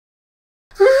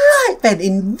Right then,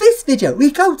 in this video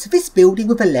we go to this building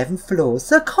with 11 floors,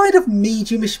 so kind of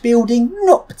mediumish building,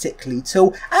 not particularly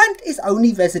tall, and it's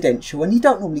only residential, and you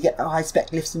don't normally get the high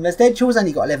spec lifts in residential. It's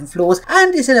only got 11 floors,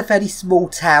 and it's in a fairly small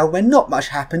town where not much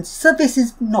happens, so this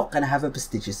is not going to have a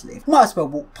prestigious lift. Might as well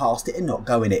walk past it and not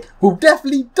go in it. Well,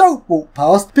 definitely don't walk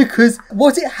past, because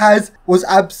what it has was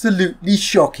absolutely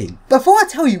shocking. Before I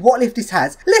tell you what lift this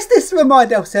has, let's just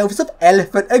remind ourselves of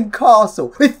Elephant and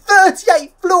Castle, with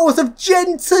 38 floors of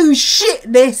Gen 2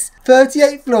 shitness.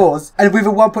 38 floors, and with a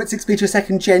 1.6 metre a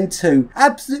second Gen 2.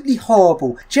 Absolutely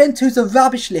horrible. Gen 2s are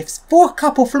rubbish lifts. For a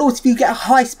couple floors if you get a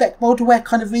high spec model, they're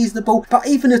kind of reasonable, but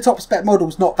even the top spec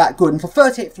model's not that good, and for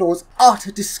 38 floors,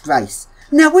 utter disgrace.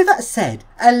 Now with that said,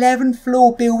 11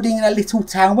 floor building in a little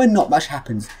town where not much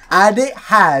happens, and it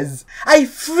has a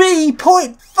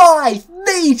 3.5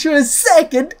 metre a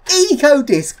second eco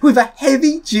disc with a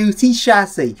heavy duty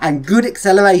chassis and good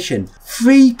acceleration.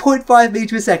 3.5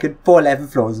 metre a second for 11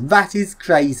 floors, that is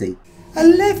crazy.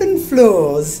 11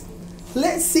 floors,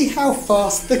 let's see how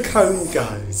fast the cone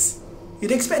goes.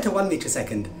 You'd expect a 1 metre a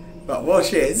second, but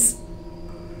watch this.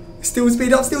 Still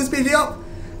speed up, still speeding up.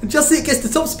 And just as it gets to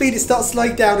top speed, it starts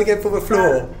slowing down again from the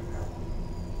floor.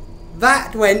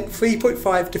 That went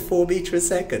 3.5 to 4 metre a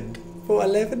second for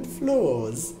 11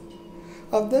 floors.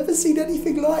 I've never seen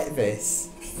anything like this.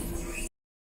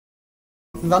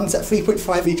 Runs at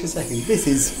 3.5 metre a second. This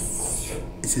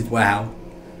is wow.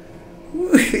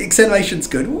 Acceleration's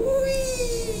good.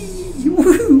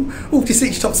 Oh, just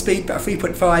reached top speed, about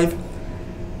 3.5.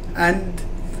 And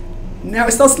now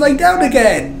it starts slowing down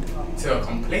again. To a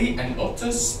complete and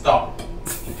utter stop.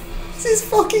 This is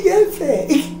fucking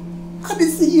epic. And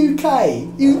it's the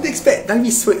UK. You'd expect maybe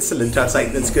Switzerland to have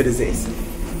something that's good as this.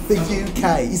 The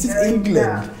UK. This is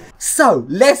England. So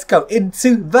let's go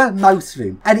into the nose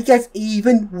room, and it gets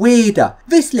even weirder.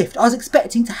 This lift I was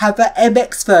expecting to have a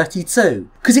MX32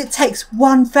 because it takes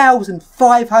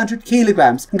 1,500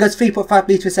 kilograms and goes 3.5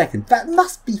 metre a second. That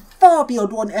must be far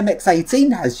beyond what an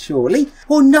MX18 has, surely.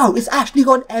 Well no, it's actually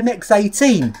got an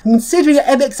MX18. Considering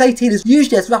an MX18 is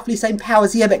usually has roughly the same power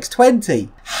as the MX20.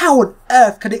 How on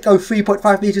earth can it go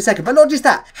 3.5 metre a second? But not just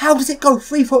that, how does it go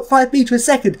 3.5 metre a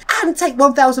second and take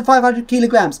 1,500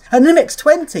 kilograms? An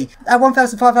MX20 at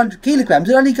 1,500 kilograms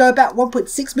would only go about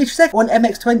 1.6 metre a second. One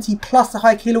MX20 plus the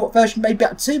high kilowatt version maybe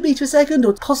about 2 metre a second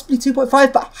or possibly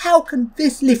 2.5. But how can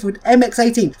this lift with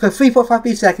MX18 go 3.5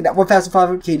 metre a second at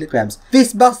 1,500 kilograms?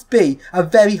 This must be a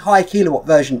very high kilowatt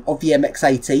version of the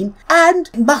MX18, and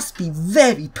it must be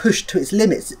very pushed to its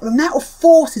limits. The amount of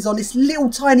forces on this little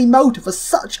tiny motor for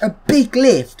such a big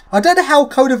lift. I don't know how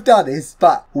Code have done this,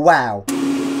 but wow.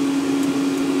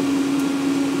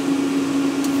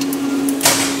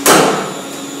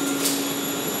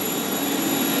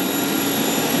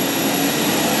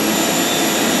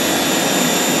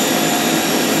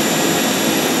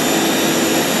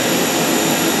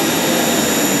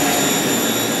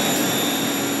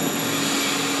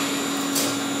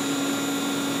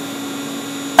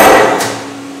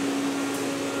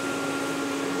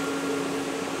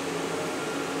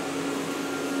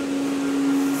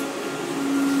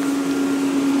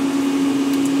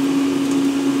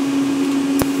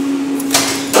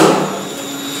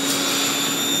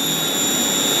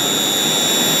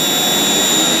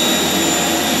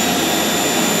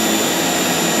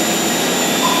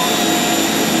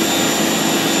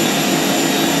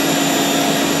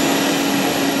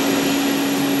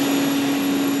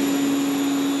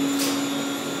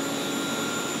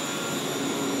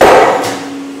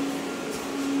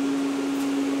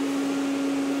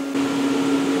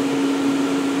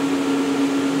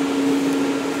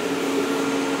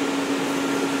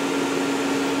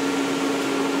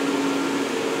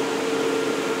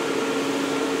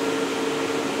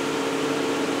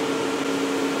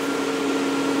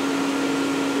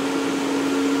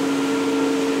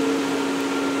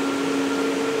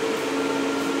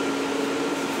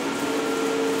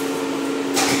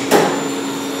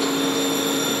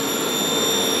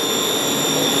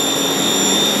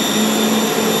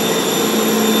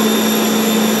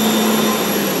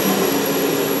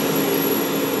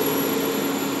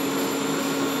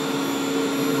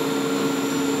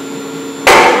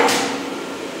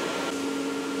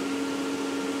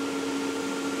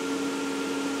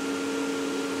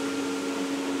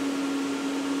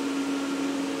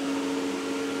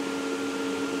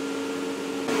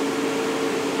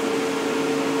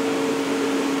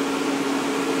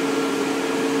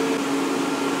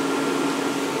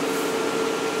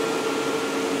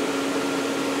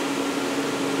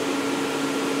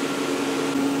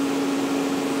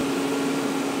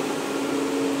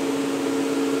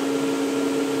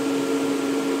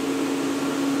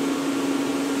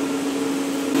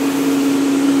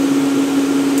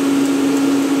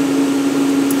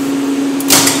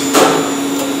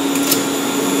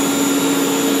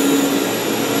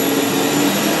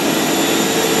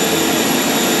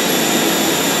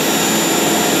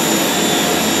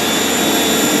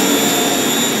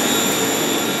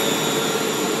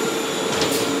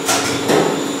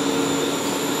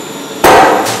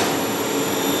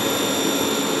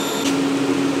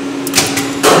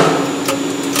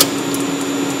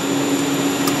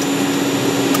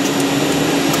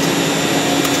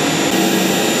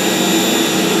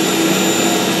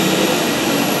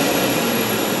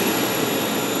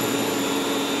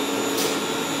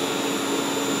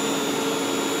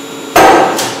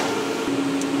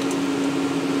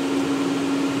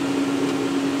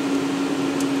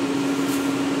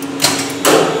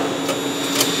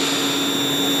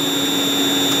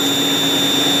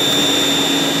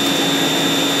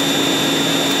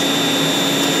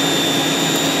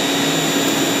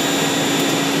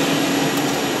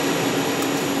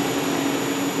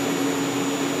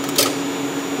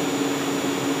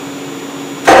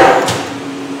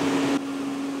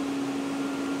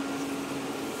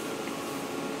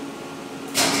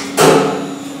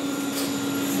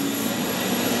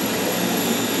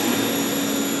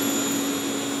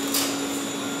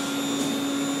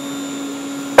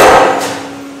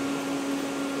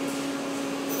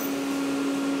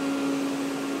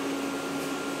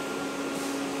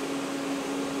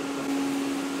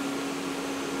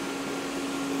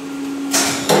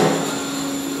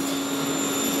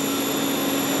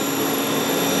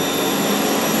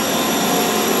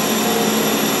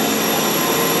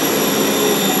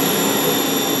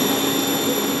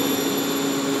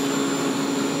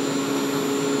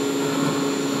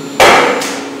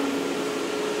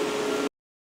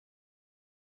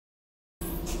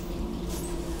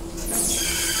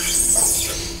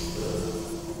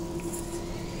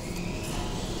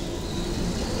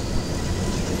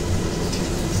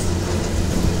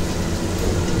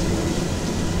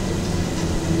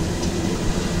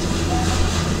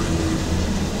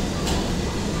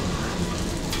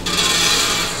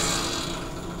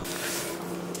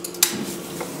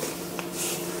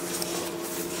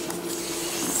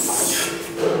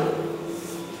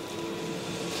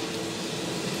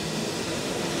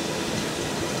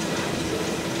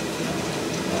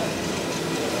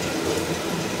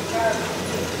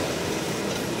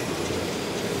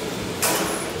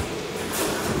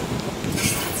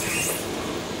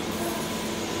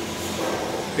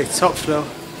 the top floor.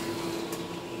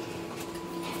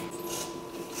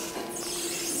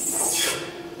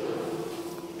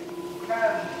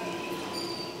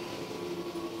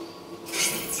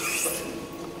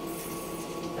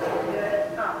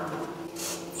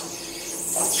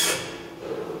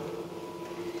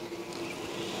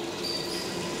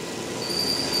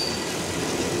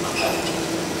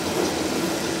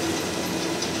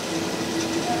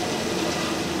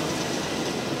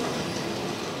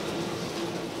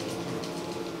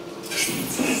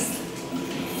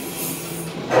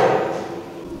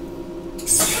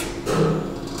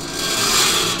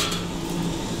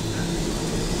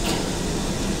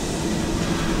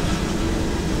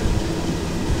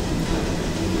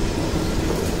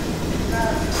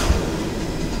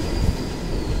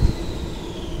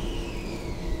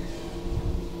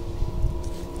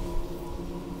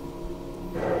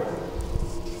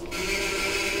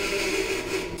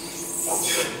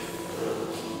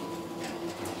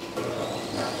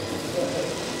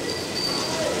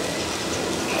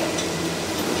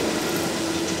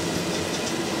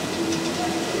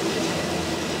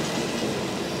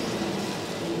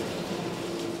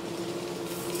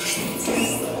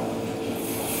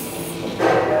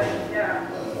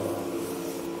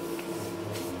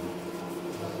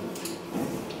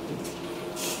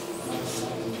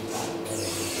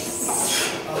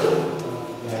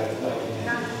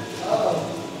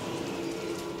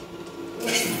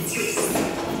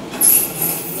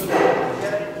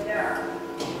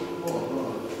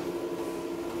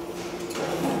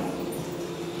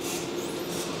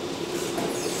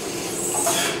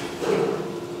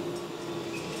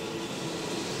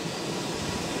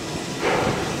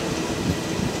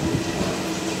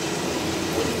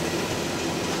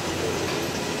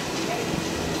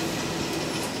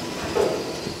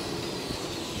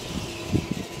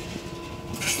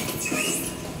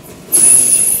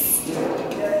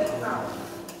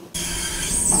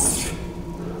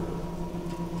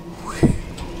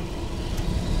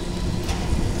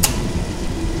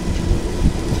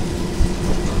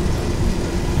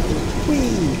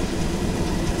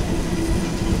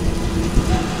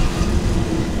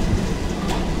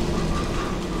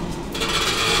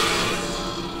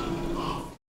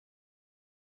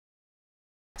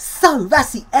 So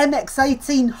that's the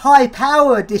MX18 High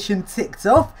Power Edition ticked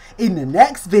off. In the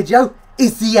next video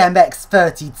is the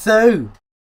MX32.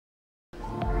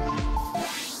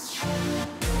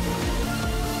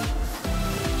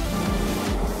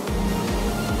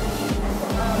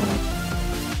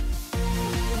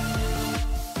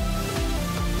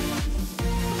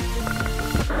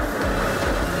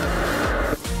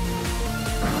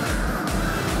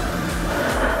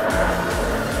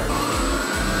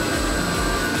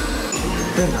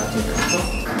 Then I'll do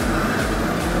that.